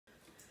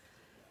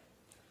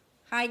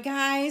Hi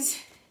guys,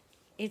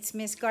 it's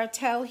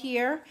Ms.Gartel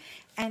here,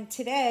 and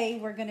today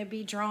we're going to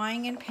be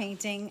drawing and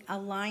painting a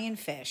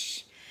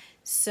lionfish.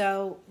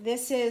 So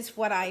this is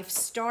what I've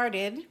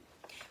started.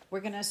 We're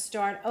going to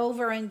start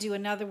over and do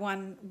another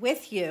one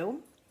with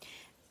you.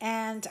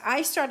 And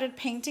I started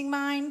painting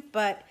mine,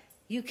 but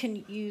you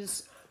can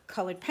use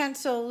colored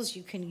pencils,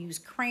 you can use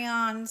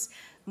crayons,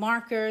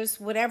 markers,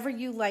 whatever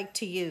you like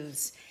to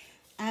use.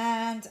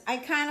 And I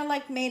kind of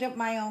like made up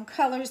my own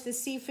colors. The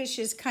sea fish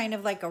is kind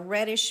of like a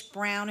reddish,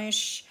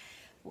 brownish,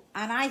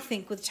 and I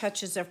think with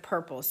touches of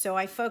purple. So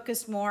I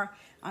focused more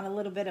on a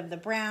little bit of the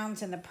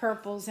browns and the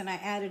purples, and I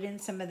added in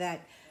some of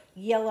that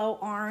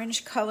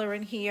yellow-orange color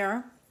in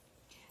here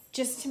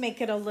just to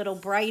make it a little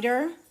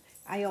brighter.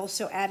 I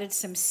also added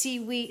some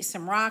seaweed,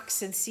 some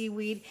rocks and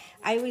seaweed.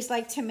 I always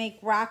like to make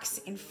rocks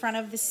in front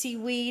of the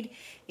seaweed.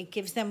 It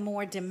gives them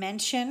more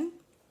dimension,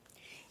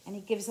 and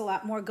it gives a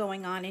lot more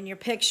going on in your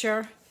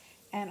picture.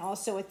 And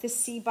also at the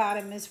sea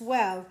bottom as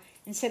well.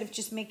 Instead of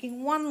just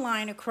making one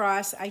line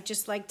across, I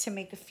just like to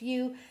make a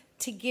few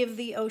to give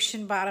the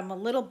ocean bottom a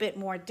little bit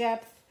more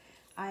depth.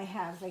 I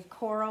have a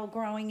coral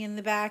growing in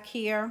the back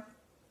here,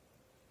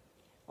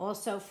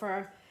 also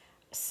for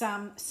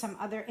some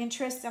other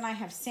interest, and I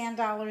have sand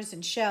dollars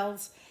and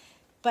shells,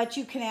 but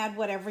you can add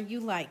whatever you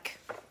like.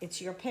 It's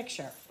your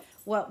picture.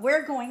 What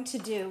we're going to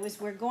do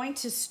is we're going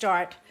to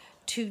start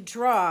to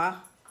draw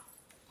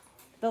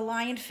the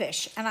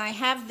lionfish, and I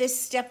have this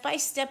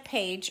step-by-step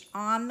page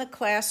on the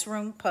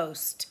classroom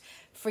post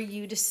for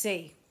you to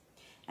see,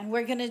 and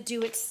we're going to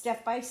do it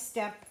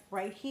step-by-step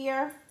right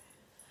here,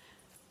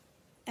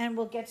 and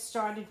we'll get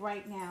started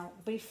right now.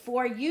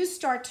 Before you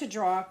start to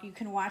draw, you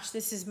can watch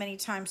this as many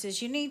times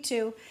as you need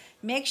to.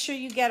 Make sure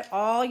you get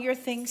all your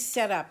things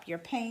set up, your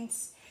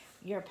paints,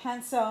 your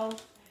pencil,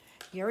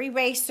 your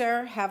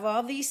eraser. Have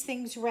all these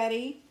things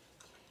ready.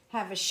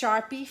 Have a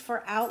Sharpie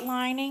for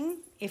outlining.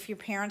 If your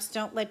parents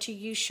don't let you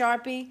use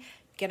Sharpie,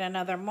 get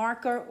another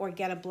marker, or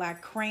get a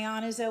black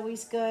crayon is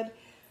always good.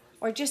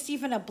 Or just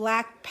even a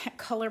black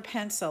color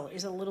pencil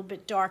is a little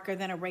bit darker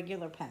than a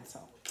regular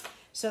pencil.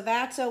 So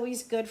that's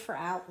always good for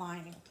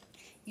outlining.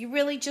 You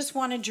really just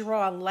want to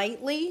draw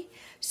lightly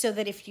so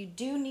that if you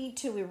do need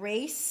to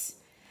erase,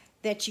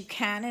 that you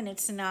can, and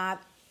it's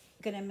not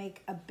going to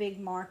make a big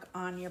mark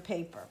on your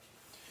paper.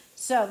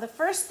 So the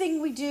first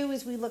thing we do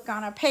is we look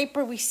on our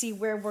paper, we see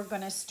where we're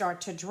going to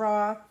start to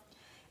draw,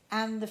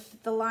 and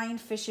the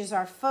lionfish is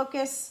our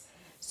focus.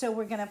 So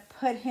we're going to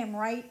put him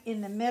right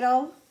in the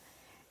middle,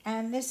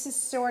 and this is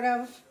sort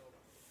of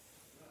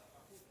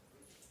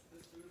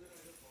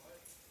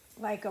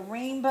like a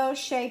rainbow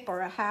shape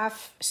or a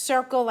half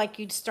circle, like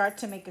you'd start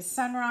to make a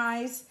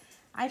sunrise.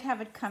 I'd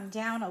have it come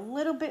down a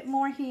little bit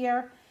more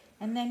here,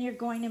 and then you're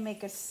going to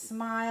make a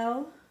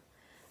smile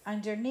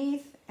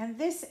underneath, and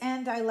this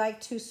end I like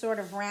to sort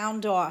of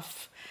round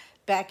off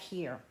back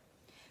here.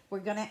 We're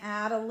going to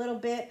add a little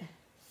bit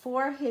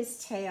for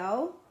his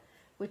tail,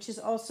 which is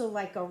also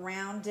like a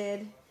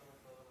rounded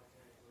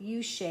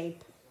U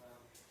shape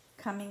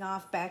coming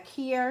off back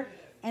here,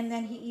 and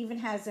then he even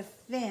has a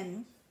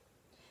fin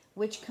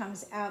which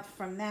comes out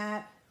from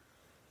that,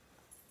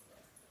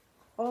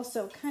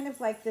 also kind of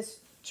like this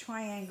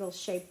triangle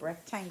shape,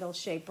 rectangle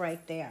shape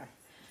right there.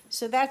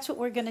 So that's what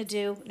we're going to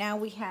do. Now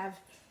we have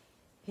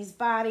his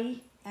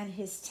body and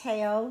his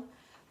tail.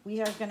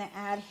 We are going to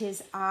add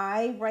his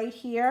eye right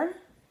here.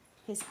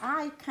 His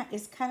eye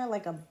is kind of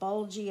like a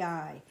bulgy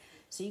eye.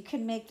 So you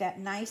can make that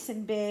nice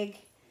and big.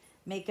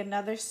 Make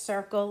another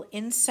circle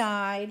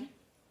inside.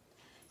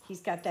 He's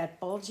got that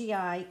bulgy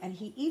eye, and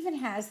he even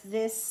has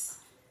this,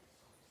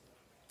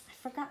 I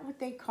forgot what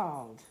they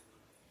called.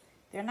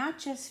 They're not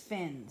just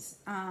fins.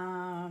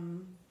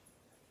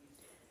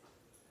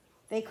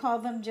 They call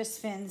them just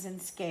fins and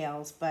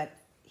scales, but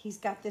he's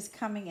got this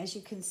coming, as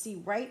you can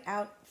see, right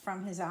out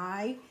from his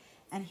eye.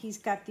 And he's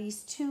got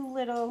these two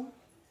little,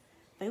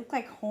 they look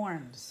like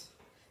horns.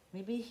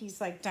 Maybe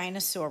he's like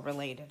dinosaur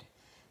related.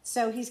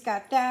 So he's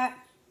got that.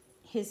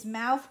 His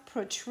mouth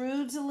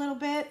protrudes a little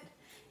bit,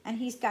 and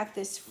he's got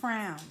this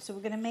frown. So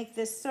we're going to make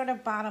this sort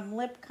of bottom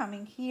lip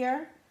coming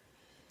here.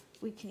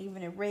 We can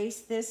even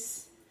erase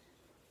this.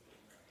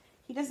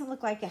 He doesn't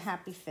look like a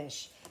happy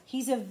fish.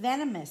 He's a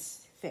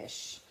venomous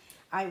fish.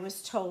 I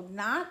was told,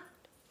 not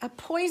a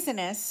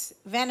poisonous,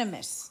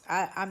 venomous.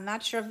 I'm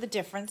not sure of the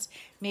difference.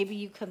 Maybe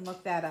you can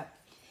look that up.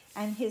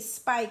 And his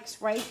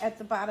spikes, right at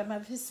the bottom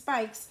of his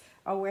spikes,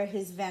 are where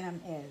his venom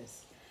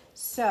is.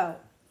 So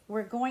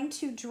we're going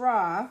to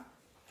draw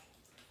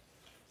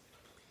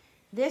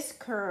this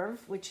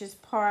curve, which is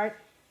part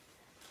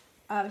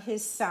of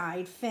his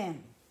side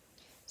fin.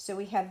 So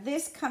we have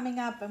this coming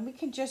up, and we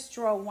can just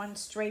draw one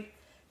straight,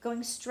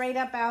 going straight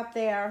up out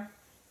there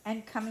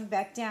and coming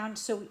back down.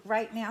 So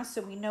right now,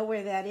 so we know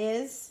where that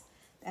is.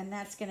 And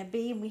that's going to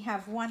be, and we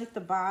have one at the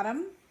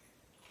bottom.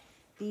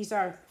 These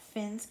are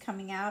fins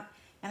coming out.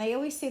 And I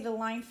always say the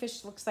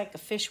lionfish looks like a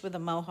fish with a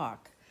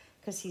mohawk,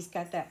 because he's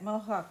got that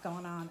mohawk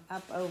going on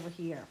up over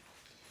here.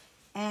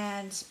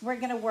 And we're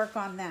going to work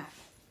on that.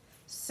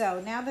 So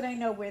now that I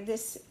know where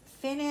this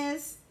fin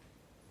is,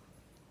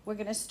 We're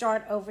going to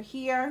start over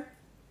here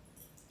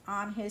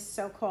on his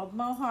so-called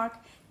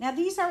mohawk. Now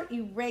these are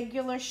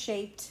irregular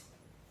shaped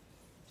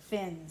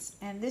fins,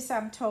 and this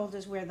I'm told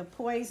is where the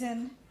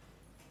poison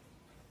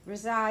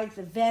resides,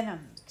 the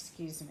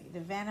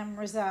venom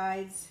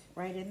resides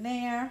right in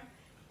there.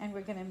 And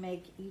we're going to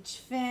make each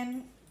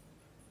fin.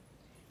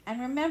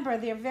 And remember,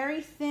 they're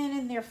very thin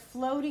and they're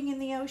floating in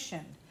the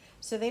ocean.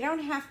 So they don't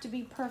have to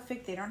be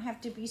perfect. They don't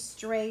have to be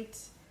straight.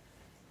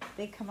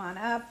 They come on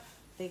up.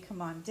 They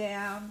come on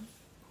down.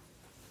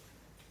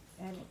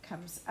 And it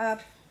comes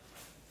up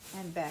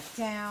and back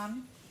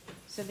down.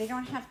 So they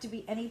don't have to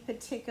be any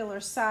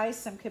particular size.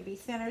 Some could be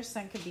thinner.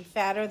 Some could be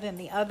fatter than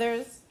the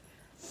others.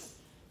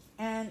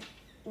 And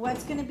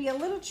what's going to be a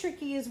little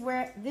tricky is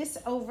where this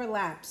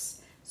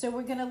overlaps. So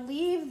we're going to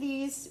leave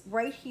these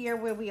right here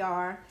where we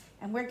are,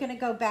 and we're going to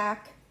go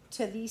back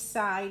to these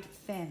side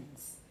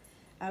fins.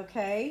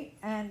 Okay,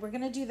 and we're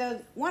going to do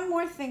one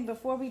more thing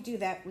before we do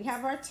that. We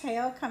have our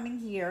tail coming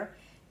here.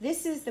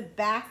 This is the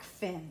back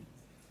fin.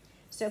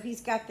 So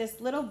he's got this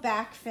little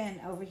back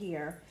fin over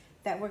here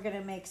that we're going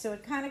to make. So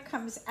it kind of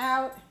comes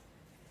out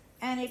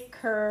and it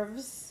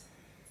curves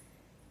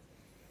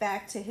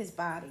back to his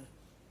body,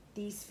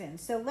 these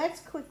fins. So let's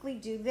quickly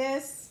do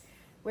this.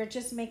 We're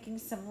just making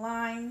some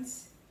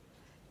lines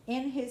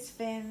in his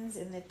fins,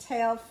 in the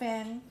tail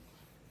fin.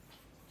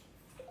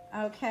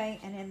 Okay,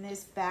 and in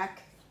this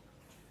back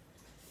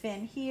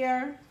fin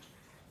here.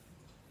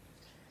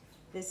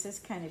 This is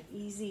kind of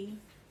easy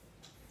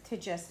to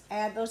just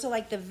add. Those are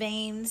like the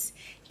veins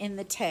in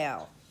the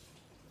tail.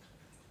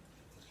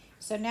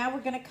 So now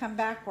we're going to come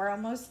back. We're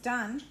almost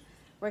done.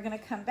 We're going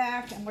to come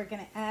back and we're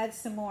going to add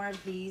some more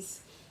of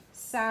these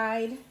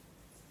side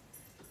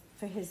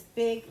for this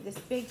big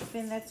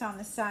fin that's on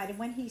the side. And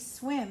when he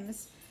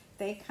swims,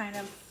 they kind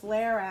of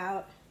flare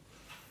out,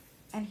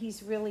 and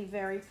he's really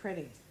very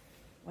pretty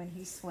when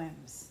he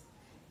swims.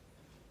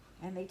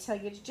 And they tell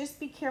you to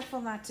just be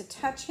careful not to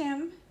touch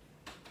him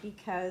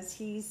because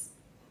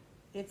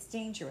it's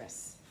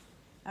dangerous.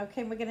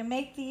 Okay, we're going to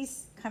make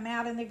these come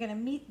out, and they're going to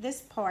meet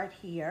this part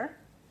here.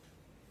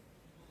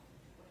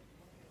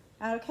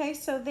 Okay,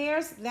 so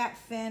there's that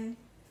fin,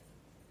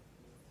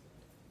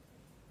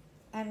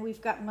 and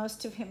we've got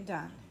most of him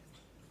done.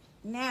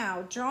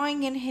 Now,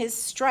 drawing in his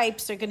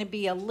stripes are going to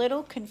be a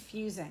little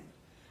confusing.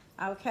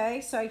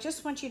 Okay, so I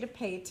just want you to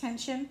pay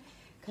attention,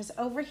 because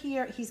over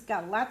here he's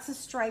got lots of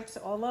stripes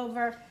all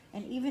over,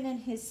 and even in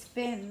his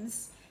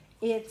fins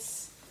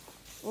it's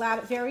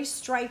very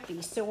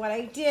stripy. So what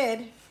I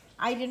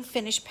didn't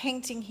finish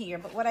painting here,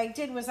 but what I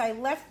did was I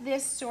left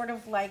this sort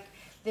of like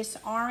this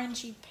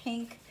orangey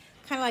pink,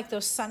 kind of like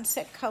those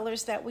sunset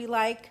colors that we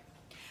like.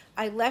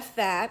 I left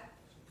that,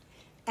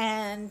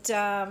 and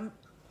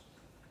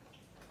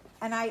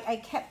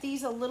I kept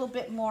these a little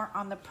bit more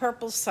on the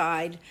purple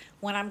side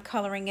when I'm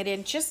coloring it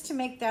in, just to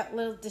make that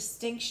little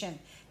distinction.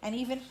 And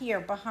even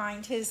here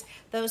behind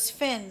those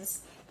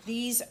fins,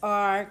 these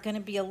are going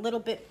to be a little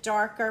bit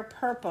darker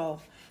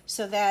purple,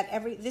 so that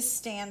this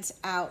stands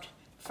out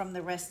from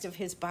the rest of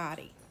his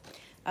body.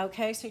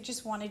 Okay, so I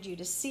just wanted you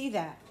to see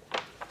that.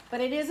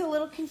 But it is a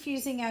little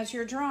confusing as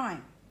you're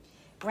drawing.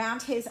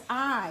 Around his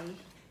eye,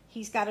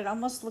 he's got, it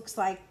almost looks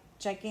like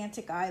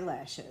gigantic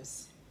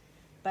eyelashes.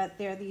 But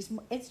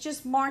it's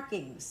just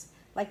markings,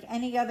 like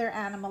any other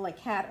animal, like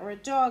cat or a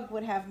dog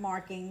would have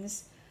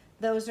markings.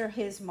 Those are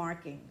his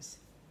markings.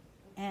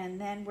 And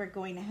then we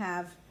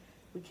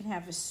can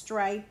have a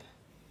stripe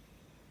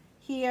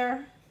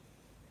here,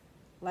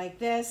 like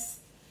this.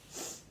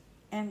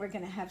 And we're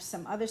going to have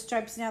some other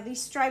stripes. Now these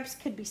stripes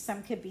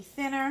some could be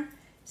thinner,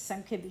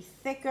 some could be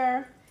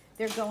thicker.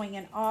 They're going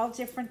in all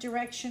different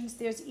directions.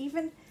 There's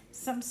even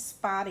some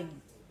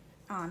spotting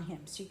on him.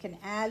 So you can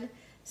add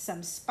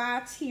some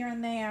spots here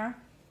and there.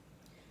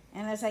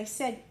 And as I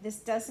said, this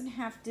doesn't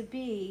have to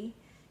be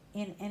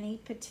in any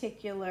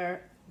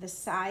particular, the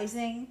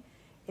sizing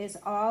is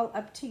all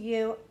up to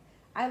you.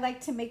 I like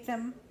to make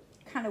them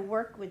kind of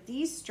work with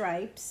these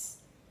stripes,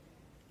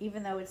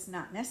 even though it's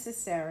not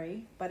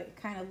necessary, but it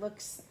kind of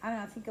looks, I don't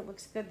know, I think it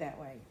looks good that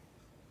way.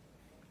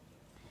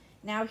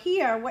 Now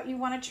here, what you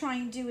want to try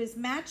and do is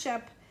match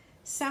up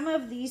some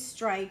of these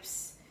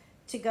stripes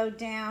to go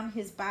down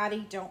his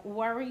body. Don't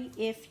worry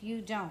if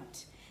you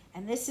don't.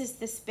 And this is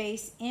the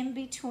space in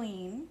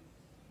between.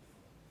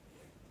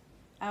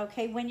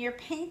 Okay, when you're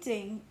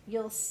painting,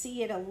 you'll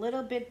see it a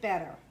little bit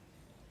better.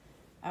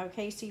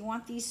 Okay, so you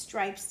want these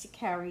stripes to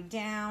carry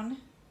down,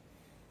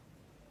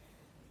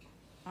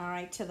 all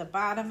right, to the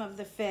bottom of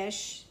the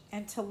fish,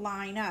 and to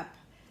line up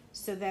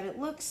so that it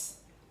looks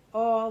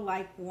all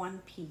like one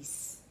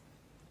piece.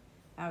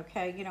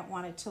 Okay, you don't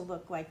want it to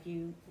look like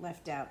you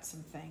left out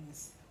some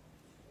things.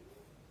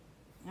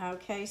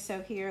 Okay,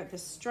 so here the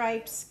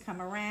stripes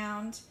come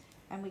around,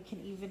 and we can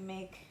even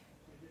make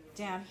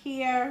down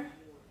here,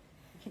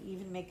 we can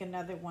even make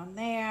another one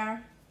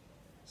there,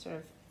 sort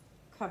of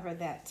cover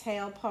that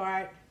tail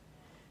part,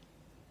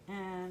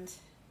 and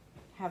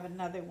have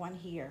another one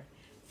here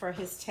for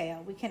his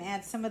tail. We can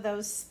add some of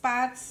those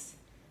spots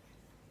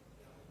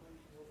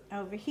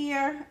over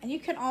here, and you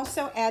can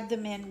also add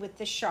them in with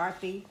the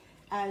Sharpie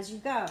as you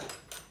go.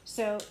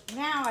 So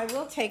now I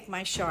will take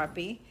my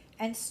Sharpie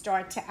and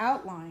start to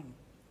outline.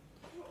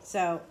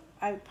 So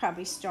I would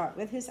probably start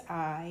with his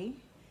eye,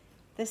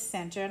 the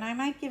center, and I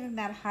might give him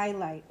that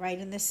highlight right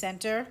in the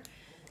center.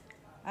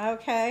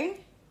 Okay,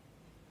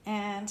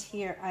 and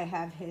here I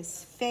have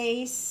his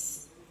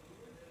face.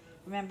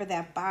 Remember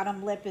that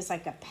bottom lip is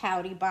like a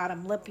pouty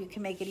bottom lip. You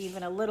can make it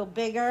even a little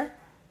bigger.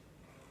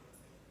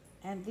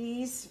 And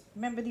these,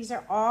 remember, these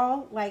are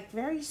all like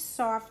very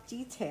soft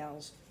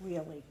details,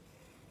 really.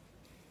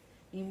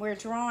 I mean, we're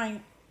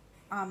drawing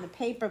on the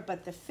paper,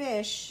 but the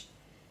fish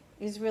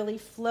is really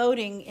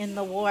floating in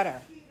the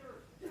water.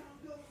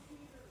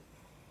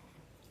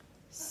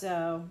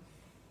 So,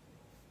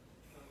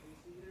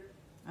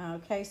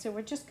 okay, so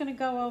we're just gonna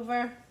go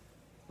over,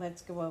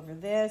 let's go over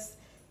this.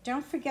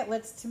 Don't forget,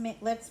 let's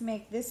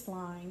make this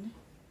line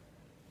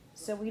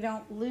so we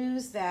don't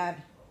lose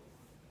that,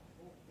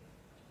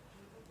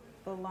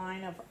 the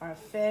line of our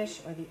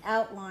fish or the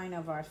outline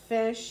of our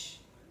fish.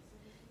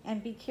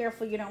 And be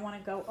careful, you don't want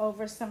to go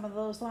over some of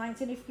those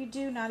lines. And if you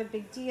do, not a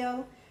big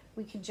deal.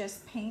 We can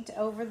just paint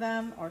over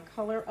them or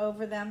color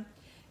over them.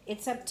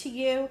 It's up to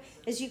you.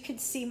 As you can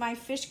see, my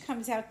fish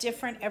comes out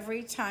different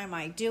every time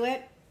I do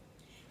it.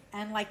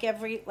 And like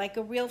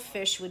a real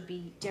fish would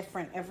be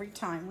different every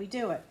time we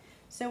do it.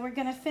 So we're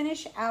going to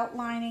finish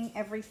outlining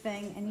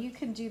everything, and you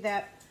can do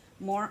that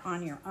more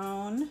on your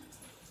own.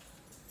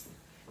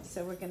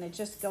 So we're going to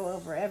just go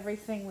over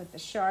everything with the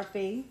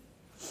Sharpie.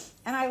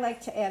 And I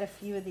like to add a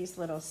few of these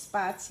little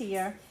spots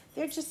here.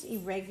 They're just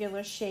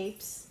irregular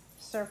shapes,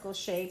 circle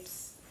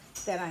shapes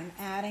that I'm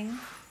adding.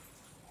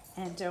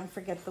 And don't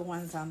forget the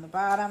ones on the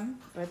bottom,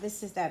 where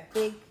this is that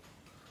big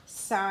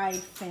side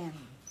fin.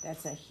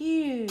 That's a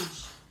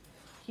huge,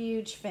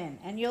 huge fin.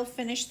 And you'll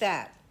finish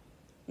that.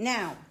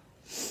 Now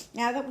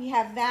that we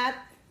have that,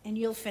 and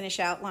you'll finish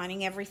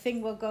outlining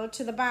everything, we'll go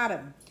to the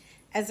bottom.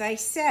 As I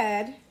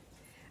said,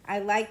 I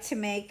like to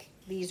make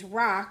these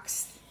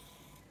rocks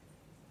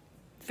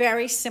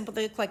very simple.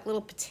 They look like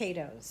little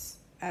potatoes,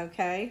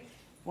 okay?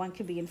 One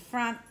could be in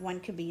front, one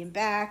could be in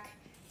back.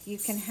 You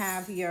can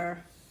have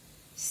your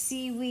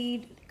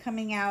seaweed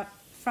coming out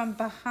from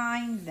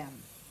behind them.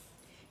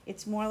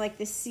 It's more like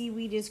the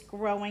seaweed is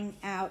growing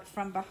out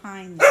from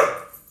behind them.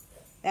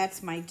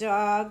 That's my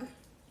dog.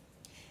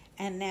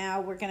 And now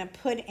we're gonna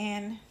put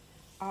in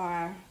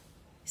our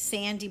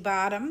sandy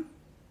bottom.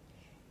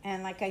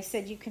 And like I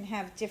said, you can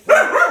have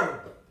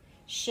different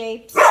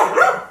shapes.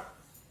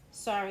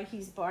 Sorry,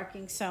 he's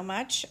barking so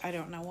much. I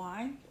don't know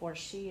why, or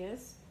she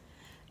is.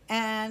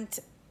 And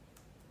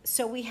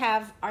so we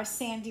have our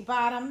sandy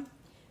bottom.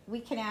 We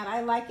can add,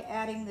 I like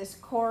adding this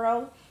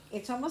coral.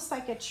 It's almost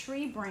like a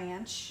tree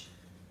branch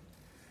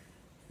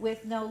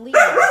with no leaves.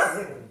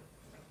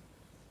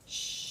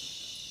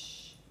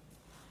 Shh.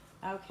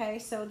 Okay,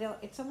 so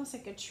it's almost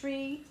like a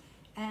tree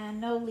and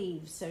no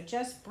leaves. So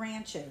just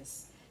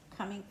branches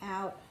coming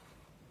out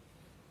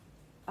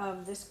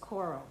of this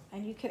coral.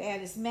 And you could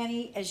add as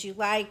many as you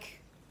like.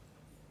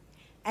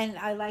 And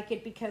I like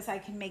it because I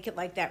can make it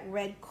like that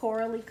red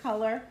corally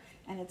color,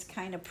 and it's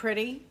kind of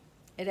pretty.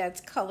 It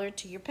adds color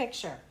to your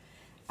picture.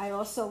 I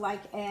also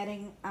like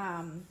adding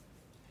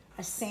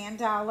a sand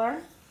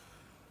dollar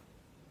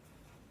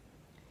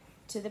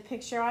to the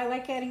picture. I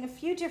like adding a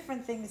few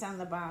different things on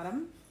the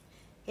bottom.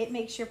 It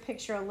makes your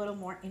picture a little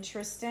more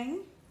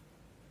interesting.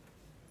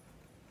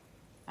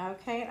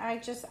 Okay,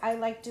 I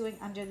like doing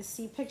under the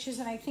sea pictures,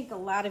 and I think a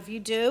lot of you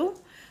do,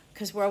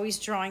 because we're always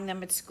drawing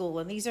them at school.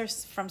 And these are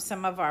from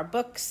some of our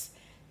books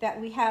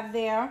that we have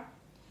there.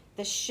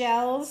 The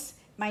shells,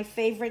 my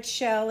favorite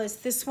shell is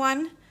this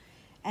one.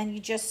 And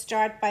you just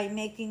start by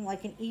making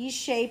like an E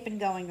shape and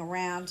going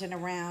around and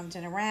around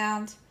and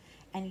around.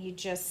 And you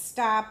just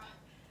stop.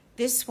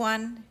 This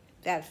one,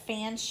 that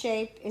fan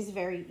shape, is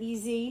very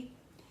easy.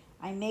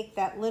 I make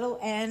that little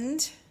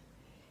end,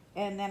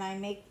 and then I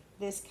make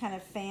this kind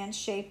of fan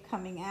shape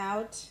coming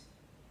out.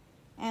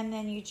 And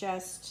then you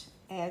just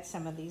add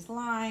some of these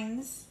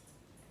lines.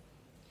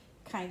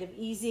 Kind of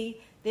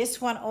easy. This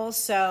one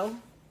also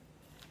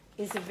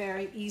is a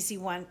very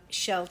easy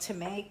shell to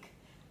make.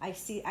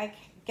 I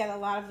get a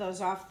lot of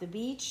those off the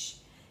beach.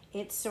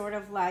 It's sort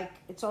of like,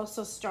 it's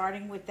also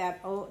starting with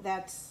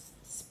that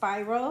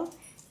spiral,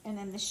 and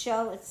then the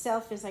shell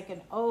itself is like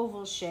an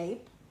oval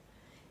shape,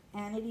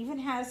 and it even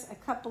has a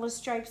couple of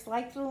stripes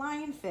like the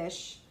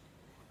lionfish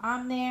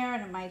on there,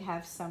 and it might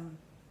have some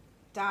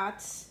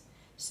dots.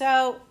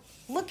 So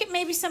look at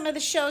maybe some of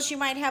the shells you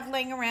might have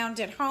laying around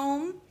at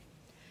home.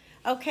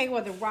 Okay,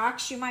 or the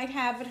rocks you might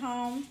have at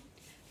home,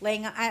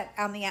 laying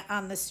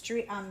on the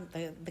street, on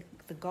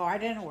the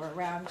garden, or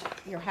around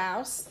your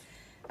house.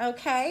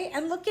 Okay,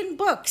 and look in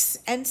books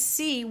and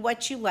see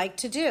what you like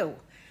to do.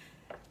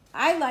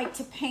 I like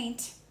to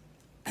paint.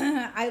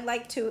 I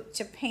like to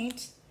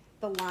paint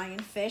the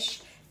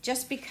lionfish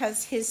just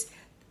because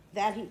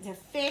the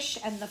fish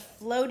and the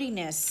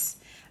floatiness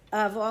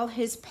of all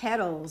his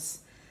petals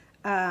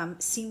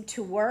seem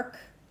to work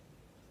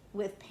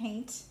with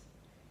paint.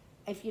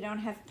 If you don't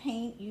have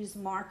paint, use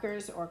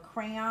markers or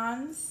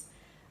crayons.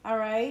 All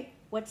right.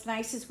 What's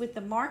nice is with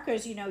the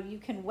markers, you know, you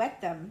can wet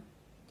them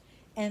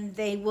and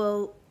they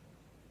will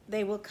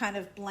kind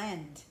of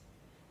blend.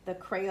 The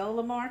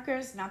Crayola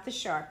markers, not the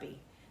Sharpie.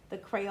 The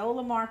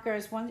Crayola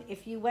markers,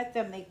 if you wet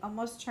them, they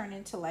almost turn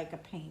into like a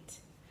paint.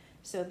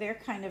 So they're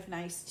kind of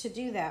nice to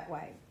do that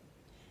way.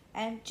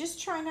 And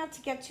just try not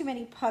to get too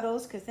many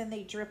puddles because then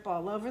they drip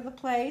all over the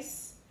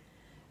place.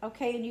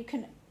 Okay, and you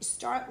can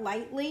start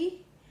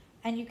lightly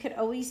and you could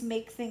always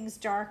make things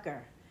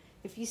darker.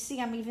 If you see,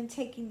 I'm even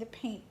taking the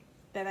paint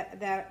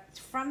that's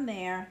from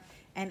there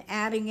and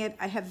adding it.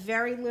 I have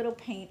very little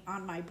paint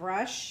on my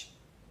brush.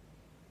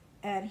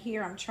 And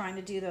here I'm trying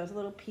to do those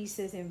little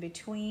pieces in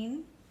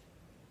between.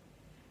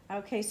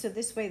 Okay, so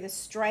this way the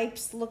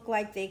stripes look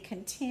like they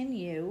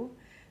continue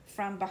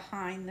from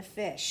behind the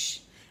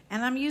fish.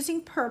 And I'm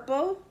using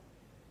purple.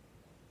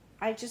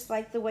 I just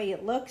like the way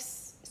it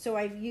looks. So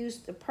I've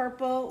used the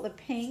purple, the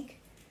pink,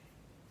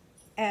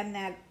 and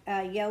that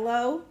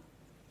yellow,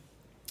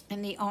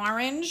 and the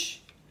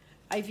orange.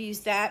 I've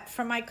used that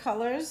for my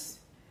colors.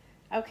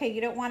 Okay, you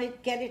don't want to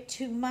get it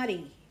too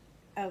muddy.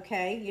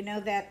 Okay, you know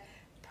that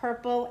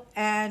purple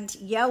and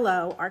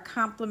yellow are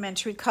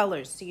complementary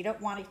colors, so you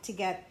don't want it to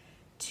get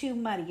too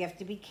muddy. You have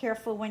to be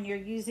careful when you're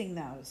using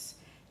those,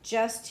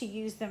 just to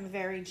use them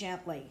very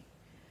gently.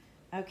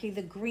 Okay,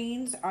 the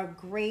greens are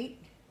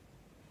great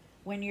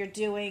when you're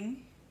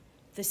doing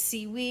the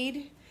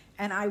seaweed,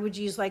 and I would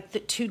use like the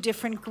 2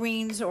 different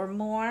greens or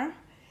more,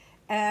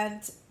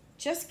 and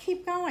just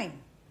keep going.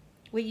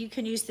 Well, you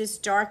can use this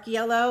dark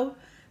yellow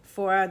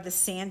for the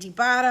sandy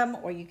bottom,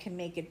 or you can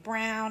make it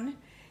brown.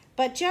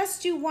 But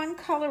just do one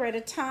color at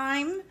a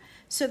time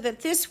so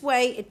that this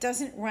way it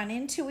doesn't run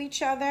into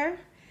each other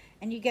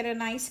and you get a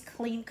nice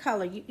clean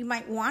color. You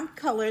might want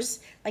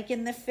colors, like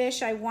in the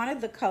fish, I wanted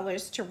the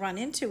colors to run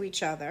into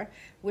each other,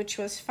 which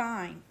was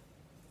fine.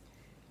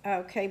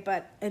 Okay,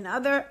 but in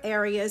other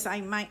areas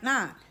I might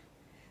not.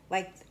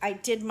 Like I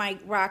did my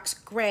rocks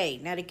gray.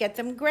 Now to get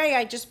them gray,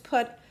 I just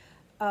put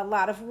a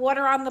lot of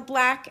water on the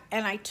black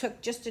and I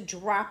took just a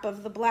drop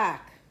of the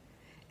black.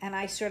 And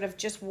I sort of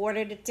just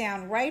watered it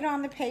down right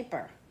on the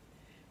paper.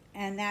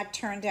 And that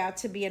turned out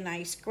to be a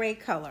nice gray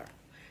color.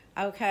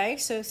 Okay,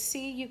 so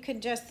see, you can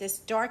just, this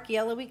dark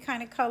yellowy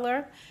kind of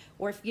color,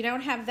 or if you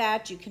don't have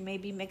that, you can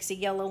maybe mix a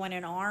yellow and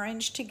an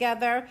orange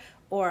together,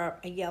 or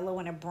a yellow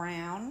and a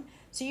brown.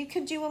 So you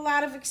can do a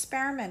lot of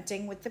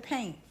experimenting with the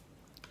paint.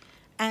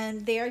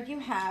 And there you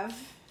have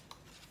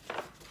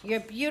your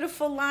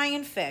beautiful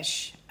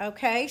lionfish.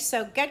 Okay,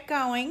 so get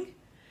going.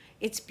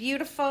 It's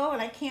beautiful,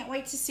 and I can't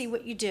wait to see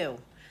what you do.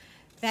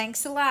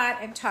 Thanks a lot,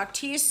 and talk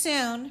to you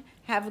soon.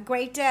 Have a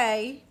great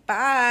day.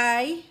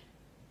 Bye.